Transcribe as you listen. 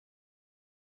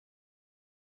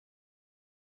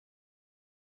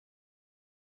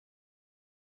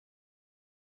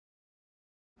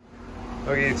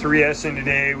Okay, 3S'ing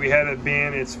today. We had a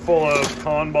bin. It's full of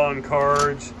Kanban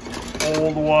cards,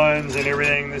 old ones and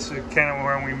everything. This is kind of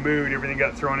when we moved. Everything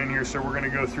got thrown in here, so we're going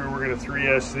to go through. We're going to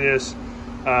 3S this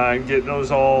and get those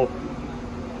all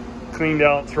cleaned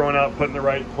out, thrown out, put in the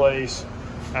right place.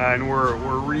 And we're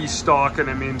restocking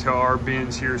them into our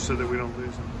bins here so that we don't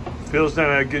lose them. Phil's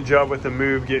done a good job with the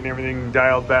move, getting everything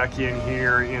dialed back in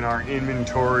here in our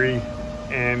inventory.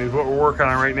 And what we're working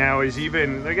on right now is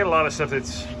even, they got a lot of stuff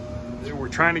that's, we're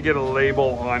trying to get a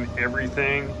label on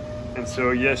everything. And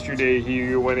so yesterday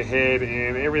he went ahead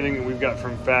and everything that we've got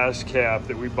from Fast Cap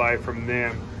that we buy from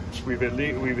them, we've at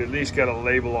least got a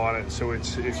label on it, so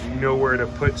it's you know where to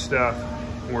put stuff,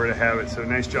 where to have it. So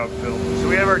nice job, Phil. So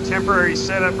we have our temporary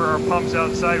setup for our pumps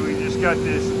outside. We just got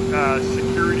this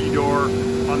security door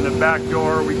on the back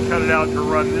door. We cut it out to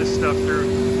run this stuff through.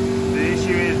 The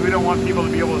issue is we don't want people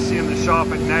to be able to see in the shop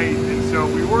at night, and so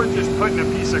we weren't just putting a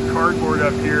piece of cardboard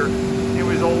up here. It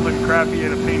was old and crappy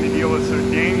and a pain to deal with. So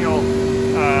Daniel,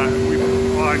 we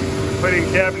put in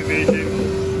cabinet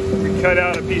vision, we cut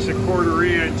out a piece of 1/4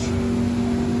 inch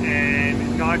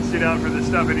and notched it out for the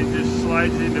stuff, and it just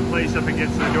slides into place up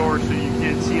against the door so you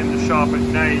can't see in the shop at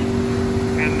night.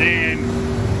 And then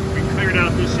we cleared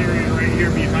out this area right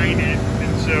here behind it,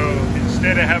 and so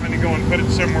instead of having to go and put it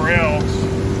somewhere else,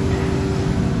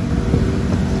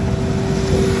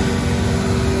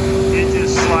 it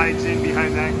just slides in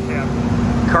behind that cabinet.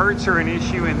 Carts are an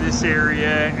issue in this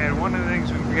area, and one of the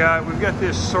things we've got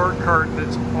this sort cart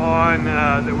that's on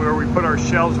where we put our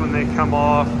shelves when they come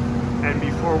off and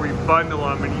before we bundle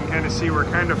them, and you can kind of see we're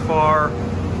kind of far.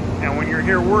 And when you're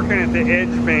here working at the edge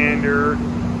bander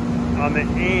on the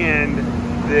end,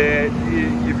 that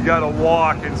you've got to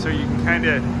walk, and so you can kind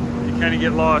of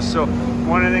get lost. So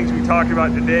one of the things we talked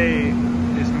about today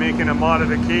is making a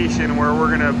modification where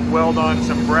we're going to weld on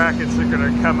some brackets that are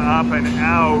going to come up and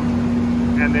out,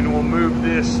 and then we'll move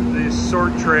this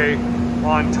sort tray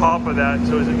on top of that,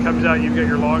 so as it comes out, you've got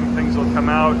your long things will come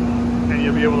out and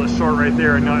you'll be able to sort right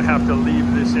there and not have to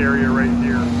leave this area right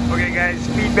here. Okay guys,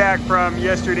 feedback from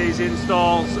yesterday's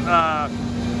installs.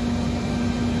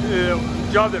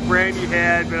 Job that Brandy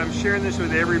had, but I'm sharing this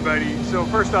with everybody. So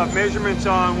first off, measurements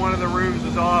on one of the rooms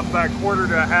was off by 1/4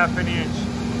 to 1/2 inch.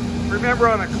 Remember,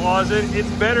 on a closet, it's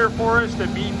better for us to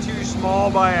be too small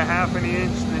by 1/2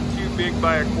 inch than too big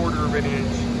by 1/4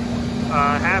 inch.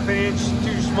 1/2 inch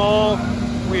too small,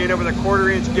 we end up with a 1/4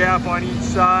 inch gap on each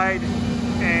side,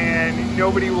 and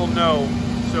nobody will know.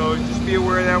 So just be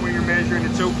aware of that when you're measuring.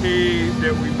 It's okay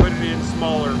that we put it in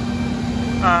smaller.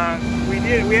 We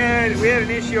had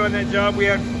an issue on that job. We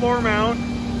had floor mount,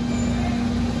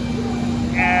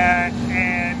 and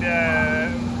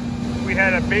we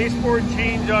had a baseboard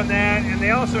change on that, and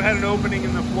they also had an opening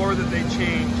in the floor that they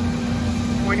changed.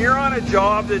 When you're on a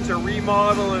job that's a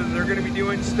remodel and they're going to be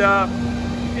doing stuff,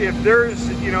 if there's,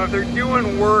 if they're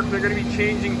doing work, they're going to be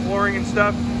changing flooring and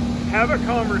stuff, have a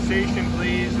conversation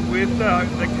please with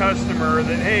the customer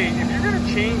that, hey, if you're going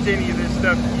to change any of this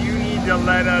stuff, you need to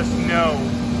let us know.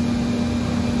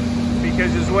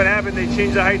 Because this is what happened, they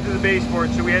changed the height of the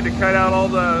baseboard, so we had to cut out all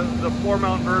the floor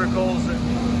mount verticals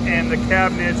and the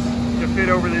cabinets to fit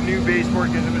over the new baseboard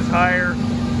because it was higher.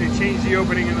 They changed the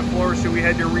opening in the floor, so we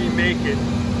had to remake it.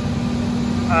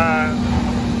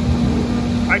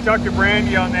 I talked to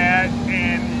Brandy on that,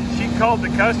 and she called the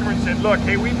customer and said, look,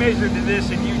 hey, we measured to this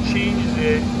and you changed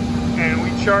it, and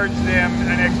we charged them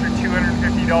an extra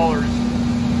 $250.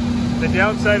 The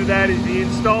downside of that is the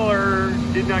installer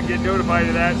did not get notified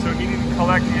of that, so he didn't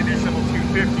collect the additional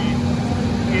 $250.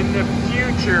 In the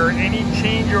future, any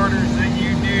change orders that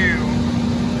you do,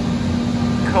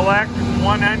 collect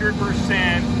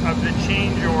 100% of the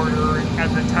change order at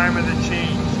the time of the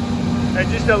change. That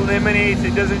just eliminates,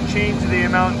 it doesn't change the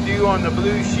amount due on the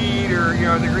blue sheet or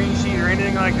the green sheet or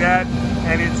anything like that,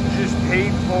 and it's just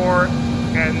paid for,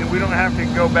 and we don't have to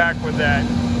go back with that.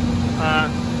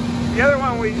 The other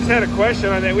one, we just had a question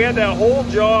on that. We had that whole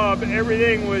job,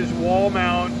 everything was wall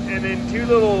mount, and then 2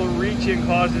 little reach-in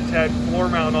closets had floor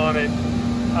mount on it.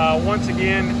 Once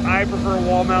again, I prefer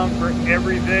wall mount for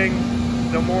everything.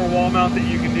 The more wall mount that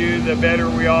you can do, the better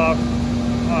off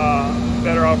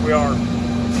we are.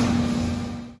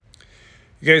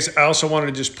 You guys, I also wanted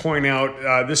to just point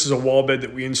out, this is a wall bed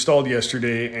that we installed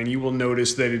yesterday, and you will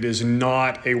notice that it is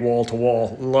not a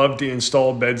wall-to-wall. Love to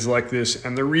install beds like this,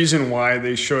 and the reason why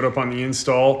they showed up on the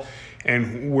install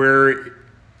and where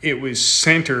it was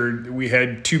centered, we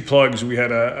had 2 plugs. We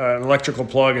had an electrical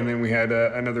plug, and then we had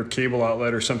another cable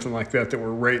outlet or something like that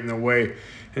were right in the way.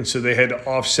 And so they had to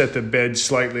offset the bed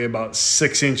slightly, about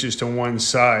 6 inches to one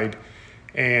side,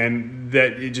 and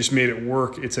that it just made it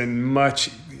work. It's a much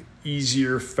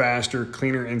easier, faster,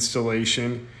 cleaner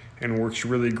installation and works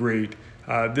really great.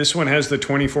 This one has the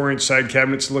 24-inch side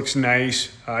cabinets, looks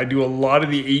nice. I do a lot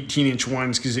of the 18-inch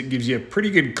ones because it gives you a pretty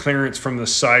good clearance from the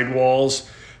side walls,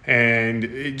 and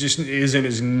it just isn't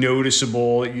as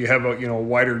noticeable. You have a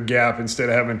wider gap. Instead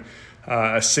of having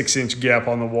a 6-inch gap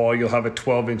on the wall, you'll have a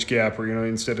 12-inch gap, or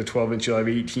instead of 12-inch, you'll have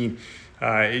 18.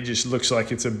 It just looks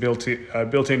like it's a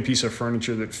built-in piece of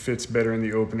furniture that fits better in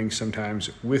the opening sometimes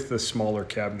with the smaller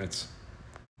cabinets.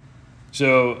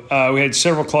 So we had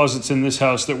several closets in this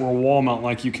house that were wall mount,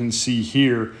 like you can see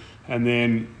here, and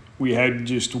then we had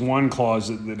just one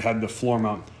closet that had the floor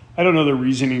mount. I don't know the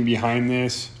reasoning behind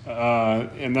this,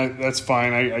 and that's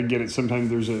fine. I get it. Sometimes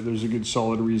there's a good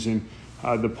solid reason.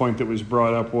 The point that was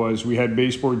brought up was we had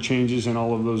baseboard changes in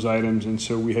all of those items, and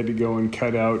so we had to go and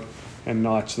cut out and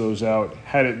notch those out.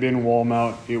 Had it been wall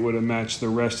mount, it would have matched the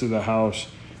rest of the house,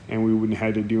 and we wouldn't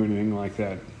have had to do anything like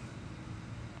that.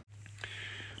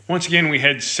 Once again, we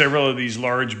had several of these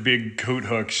large, big coat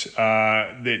hooks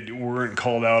that weren't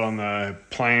called out on the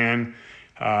plan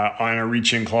on a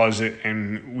reach-in closet,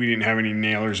 and we didn't have any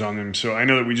nailers on them. So I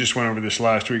know that we just went over this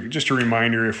last week. Just a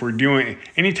reminder, if we're doing,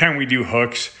 anytime we do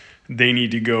hooks, they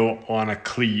need to go on a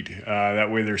cleat.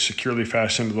 That way they're securely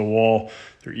fastened to the wall.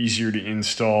 They're easier to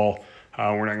install.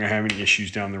 We're not gonna have any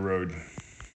issues down the road.